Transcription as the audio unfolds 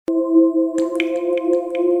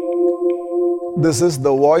This is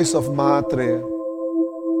the voice of Mahatreya.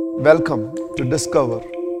 Welcome to discover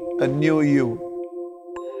a new you.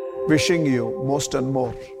 Wishing you most and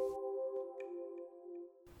more.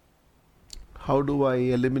 How do I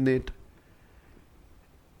eliminate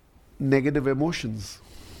negative emotions?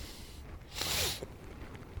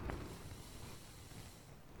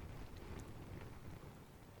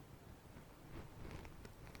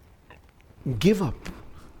 Give up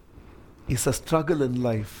is a struggle in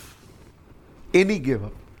life. Any give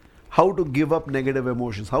up. How to give up negative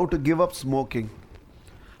emotions. How to give up smoking.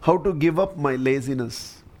 How to give up my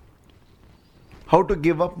laziness. How to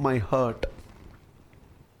give up my hurt.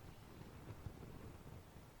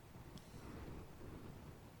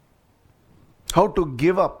 How to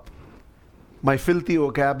give up my filthy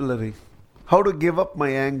vocabulary. How to give up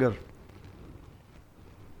my anger.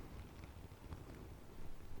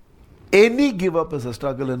 Any give up is a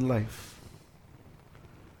struggle in life.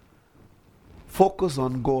 Focus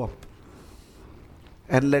on go up.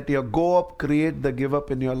 And let your go up create the give up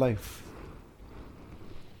in your life.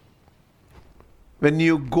 When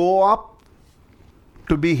you go up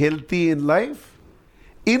to be healthy in life,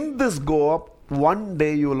 in this go up, one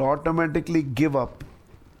day you will automatically give up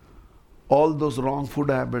all those wrong food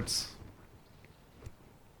habits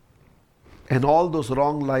and all those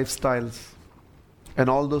wrong lifestyles and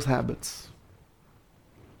all those habits.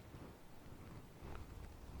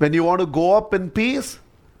 When you want to go up in peace,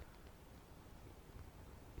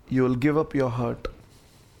 you will give up your hurt.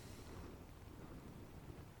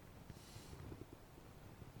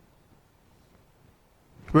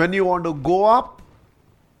 When you want to go up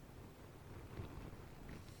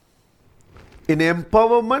in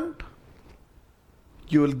empowerment,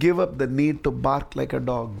 you will give up the need to bark like a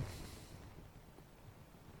dog.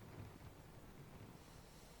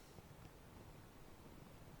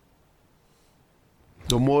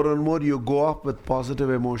 The more and more you go up with positive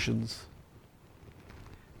emotions,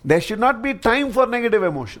 there should not be time for negative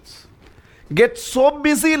emotions. Get so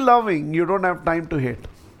busy loving, you don't have time to hate.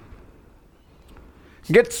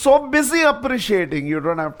 Get so busy appreciating, you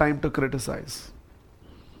don't have time to criticize.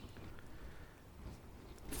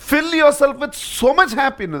 Fill yourself with so much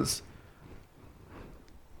happiness.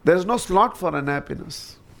 There is no slot for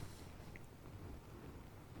unhappiness.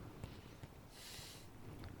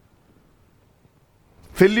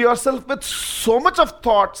 Fill yourself with so much of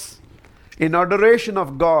thoughts in adoration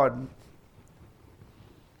of God.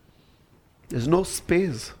 There's no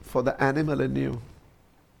space for the animal in you.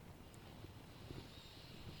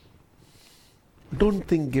 Don't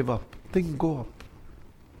think give up. Think go up.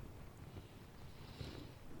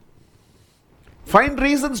 Find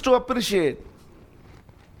reasons to appreciate.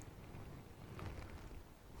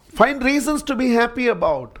 Find reasons to be happy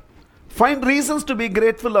about. Find reasons to be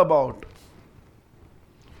grateful about.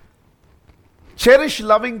 Cherish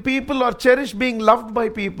loving people or cherish being loved by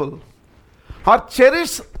people. Or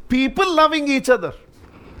cherish people loving each other.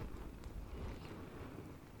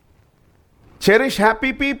 Cherish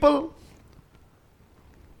happy people.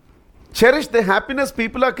 Cherish the happiness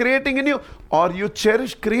people are creating in you. Or you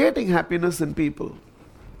cherish creating happiness in people.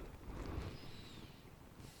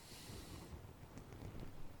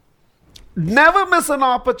 Never miss an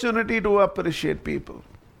opportunity to appreciate people.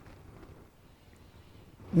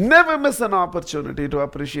 Never miss an opportunity to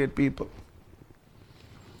appreciate people.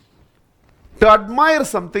 To admire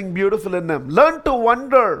something beautiful in them. Learn to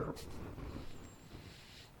wonder.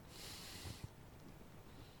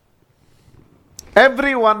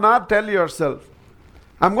 Every 1 hour tell yourself,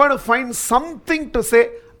 I'm going to find something to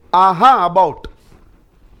say aha about.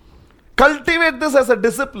 Cultivate this as a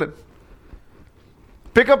discipline.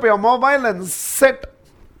 Pick up your mobile and set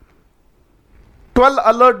 12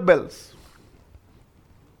 alert bells.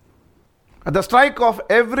 At the strike of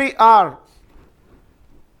every hour,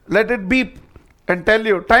 let it beep and tell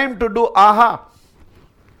you, time to do aha.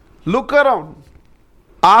 Look around.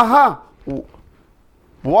 Aha.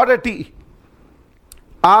 What a tea.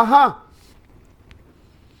 Aha.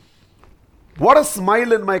 What a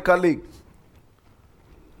smile in my colleague.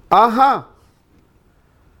 Aha.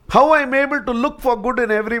 How I am able to look for good in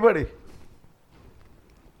everybody.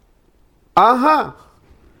 Aha.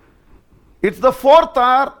 It's the 4th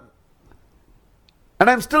hour. And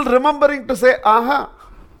I'm still remembering to say, aha.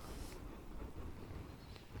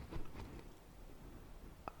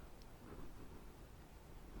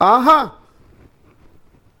 Aha.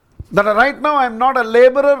 That right now I'm not a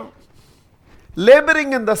laborer,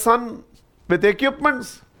 laboring in the sun with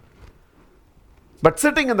equipments, but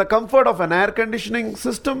sitting in the comfort of an air conditioning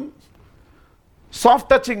system, soft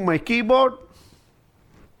touching my keyboard,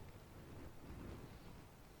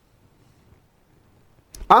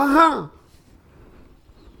 Aha!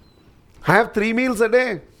 I have 3 meals a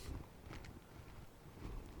day.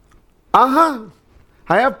 I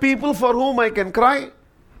have people for whom I can cry,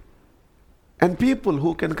 and people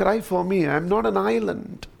who can cry for me. I am not an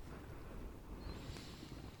island.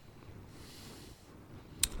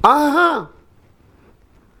 I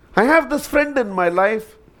have this friend in my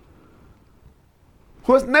life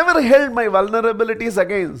who has never held my vulnerabilities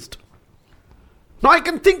against. Now I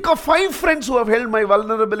can think of 5 friends who have held my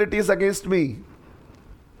vulnerabilities against me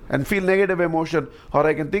and feel negative emotion. Or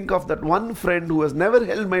I can think of that one friend who has never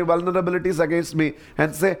held my vulnerabilities against me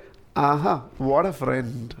and say, what a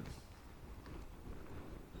friend.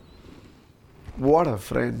 What a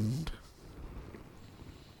friend.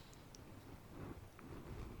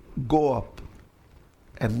 Go up,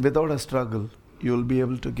 and without a struggle, you will be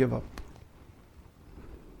able to give up.